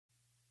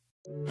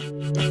I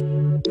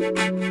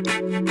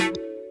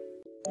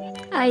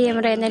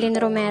am Rhenalene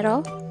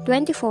Romero,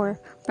 24,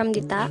 from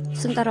Dita,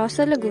 Santa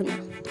Rosa, Laguna.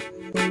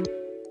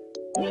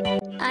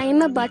 I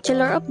am a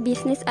Bachelor of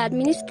Business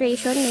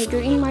Administration major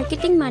in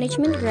Marketing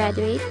Management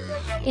graduate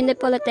in the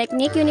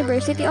Polytechnic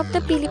University of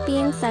the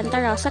Philippines,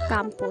 Santa Rosa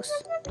campus.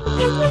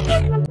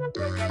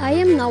 I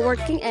am now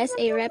working as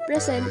a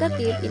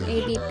representative in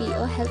a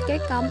BPO healthcare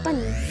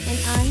company and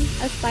an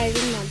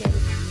aspiring model.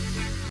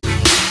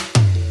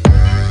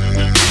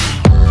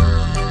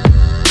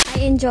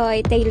 I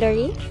enjoy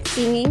tailoring,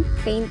 singing,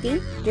 painting,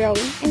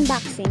 drawing, and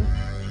boxing.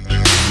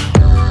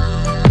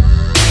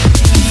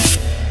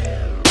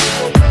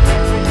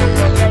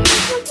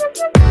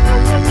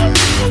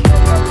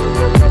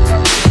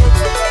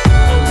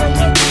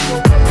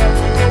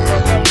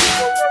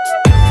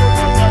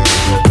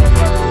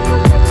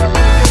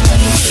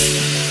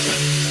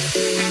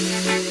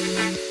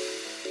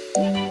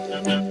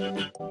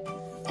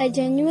 I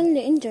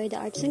genuinely enjoy the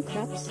arts and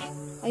crafts.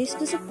 I used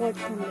to support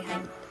from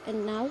behind,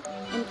 and now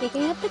I'm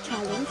taking up the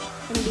challenge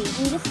and being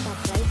in the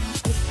spotlight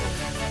this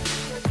time.